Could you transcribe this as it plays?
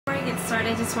I get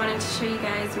started, I just wanted to show you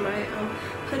guys my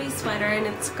hoodie sweater, and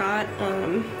it's got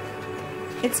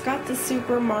the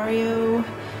Super Mario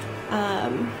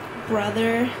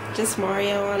brother, just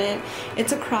Mario on it.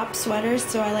 It's a crop sweater,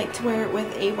 so I like to wear it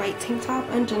with a white tank top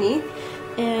underneath,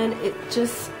 and it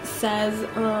just says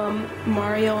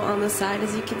Mario on the side,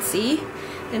 as you can see,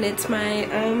 and it's my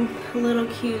little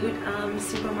cute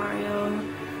Super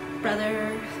Mario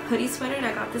brother hoodie sweater, and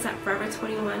I got this at Forever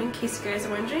 21 in case you guys are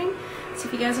wondering. So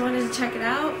if you guys wanted to check it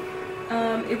out,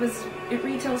 it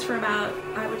retails for about,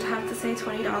 I would have to say,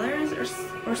 $20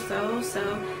 or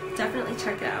so definitely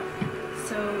check it out.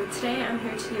 So today I'm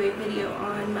here to do a video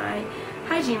on my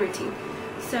hygiene routine.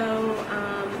 So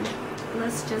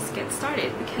let's just get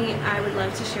started. Okay, I would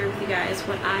love to share with you guys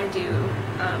what I do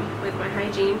with my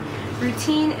hygiene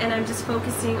routine, and I'm just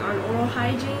focusing on oral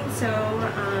hygiene. So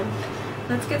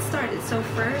let's get started. So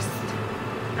first,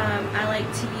 I like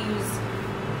to use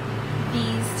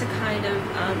these to kind of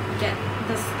get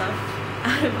the stuff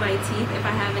out of my teeth if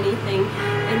I have anything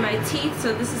in my teeth.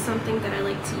 So this is something that I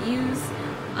like to use.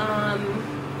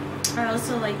 I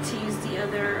also like to use the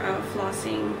other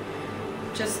flossing,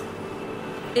 just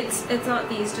it's not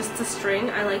these, just the string.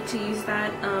 I like to use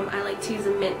that. I like to use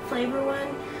a mint flavor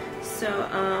one. So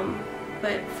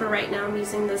but for right now I'm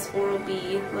using this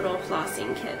Oral-B little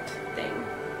flossing kit thing.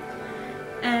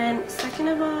 And second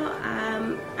of all,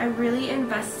 I really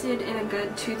invested in a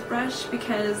good toothbrush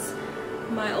because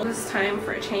my oldest time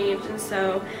for a change, and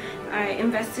so I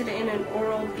invested in an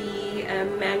Oral-B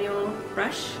manual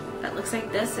brush that looks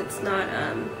like this. It's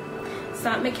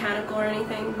not mechanical or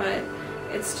anything, but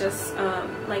it's just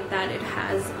like that. It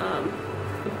has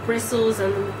bristles,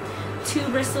 and two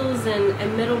bristles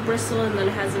and middle bristle, and then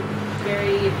it has a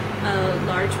very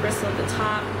large bristle at the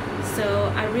top.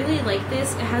 So I really like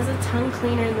this. It has a tongue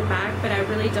cleaner in the back, but I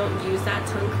really don't use that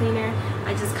tongue cleaner.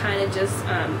 I just kind of just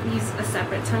use a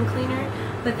separate tongue cleaner.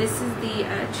 But this is the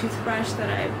toothbrush that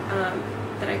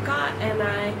I got, and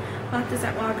I bought this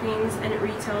at Walgreens, and it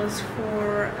retails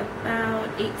for about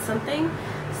 $8 something.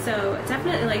 So I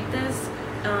definitely like this.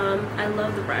 I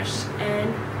love the brush,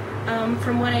 and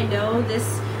from what I know,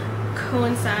 this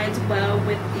coincides well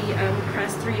with the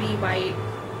Crest 3D white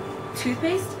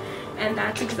toothpaste, and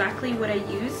that's exactly what I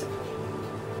use.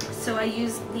 So I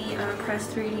use the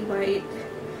Crest 3D white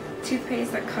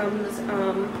toothpaste that comes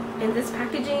in this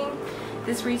packaging.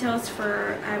 This retails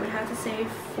for, I would have to say,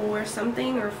 $4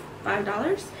 something or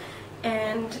 $5,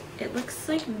 and it looks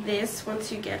like this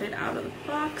once you get it out of the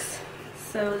box.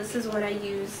 So this is what I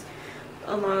use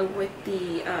along with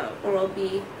the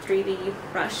Oral-B 3D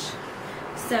brush.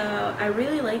 So I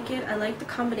really like it. I like the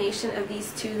combination of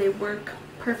these two. They work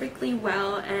perfectly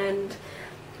well, and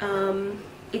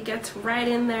it gets right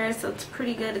in there, so it's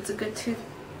pretty good. It's a good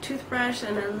toothbrush,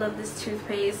 and I love this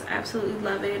toothpaste. I absolutely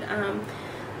love it.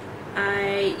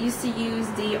 I used to use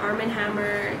the Arm &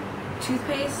 Hammer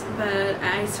toothpaste, but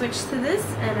I switched to this,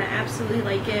 and I absolutely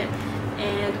like it,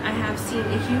 and I have seen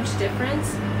a huge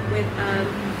difference with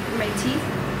my teeth.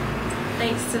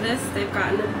 Thanks to this, they've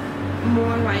gotten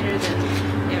more whiter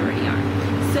than they already are.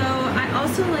 So I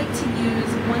also like to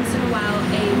use once in a while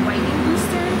a whitening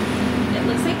booster. It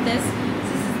looks like this.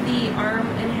 This is the Arm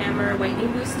 & Hammer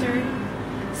whitening booster.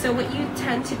 So what you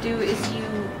tend to do is you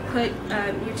put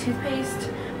your toothpaste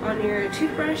on your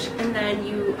toothbrush, and then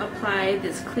you apply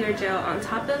this clear gel on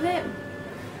top of it.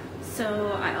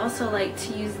 So I also like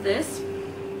to use this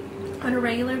on a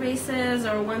regular basis,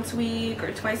 or once a week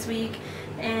or twice a week,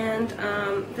 and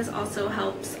this also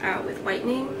helps out with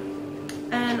whitening.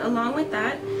 And along with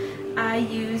that, I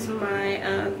use my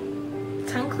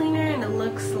tongue cleaner, and it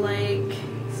looks like,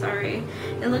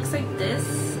 it looks like this.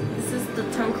 This is the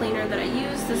tongue cleaner that I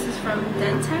use. This is from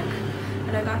Dentec,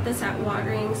 and I got this at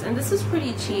Walgreens, and this was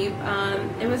pretty cheap.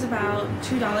 It was about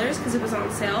 $2 because it was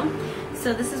on sale.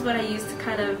 So this is what I use to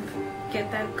kind of get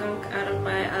that gunk out of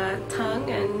my tongue,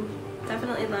 and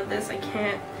definitely love this. I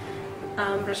can't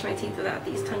brush my teeth without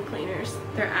these tongue cleaners.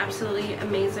 They're absolutely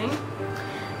amazing.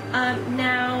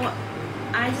 Now,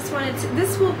 I just wanted to,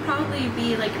 this will probably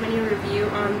be like a mini review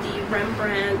on the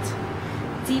Rembrandt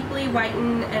Deeply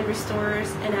Whiten and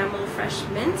Restores Enamel Fresh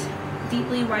Mint.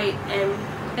 Deeply White,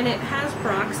 and it has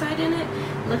peroxide in it.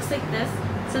 Looks like this.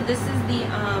 So this is the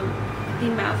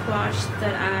mouthwash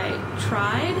that I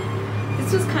tried.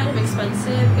 This was kind of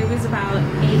expensive. It was about $8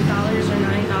 or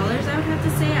 $9, I would have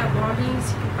to say, at Walgreens.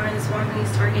 You can find this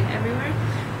Walgreens, Target, everywhere.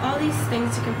 All these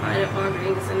things you can find at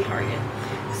Walgreens and Target.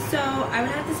 So I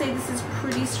would have to say this is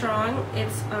pretty strong.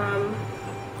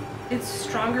 It's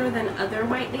stronger than other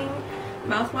whitening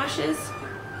mouthwashes,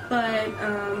 but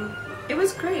it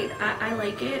was great. I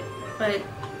like it, but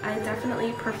I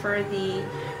definitely prefer the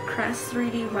Crest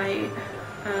 3D White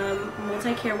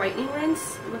Multi-Care Whitening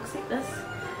Rinse. It looks like this.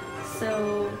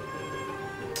 So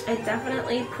I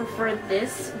definitely prefer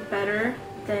this better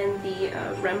than the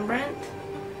Rembrandt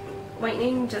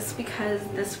whitening, just because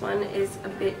this one is a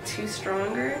bit too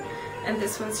stronger and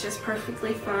this one's just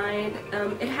perfectly fine.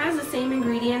 It has the same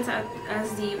ingredients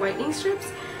as the whitening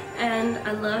strips, and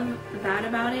I love that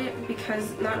about it,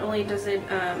 because not only does it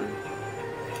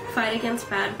fight against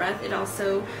bad breath, it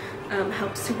also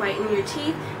helps to whiten your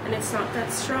teeth, and it's not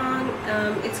that strong.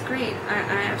 It's great.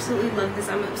 I absolutely love this.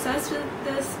 I'm obsessed with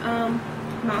this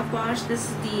mouthwash. This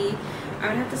is I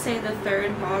would have to say the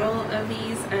third bottle of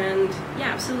these, and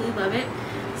yeah, absolutely love it.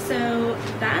 So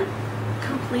that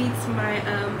completes my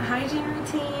hygiene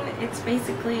routine. It's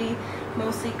basically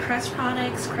mostly Crest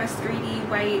products, Crest 3D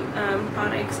white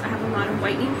products. I have a lot of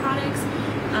whitening products,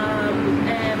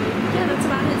 and yeah, that's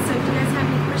about it. So if you guys have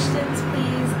any questions,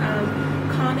 please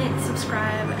comment,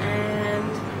 subscribe,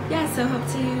 and yeah, so hope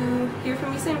to hear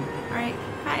from you soon. Alright,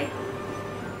 bye!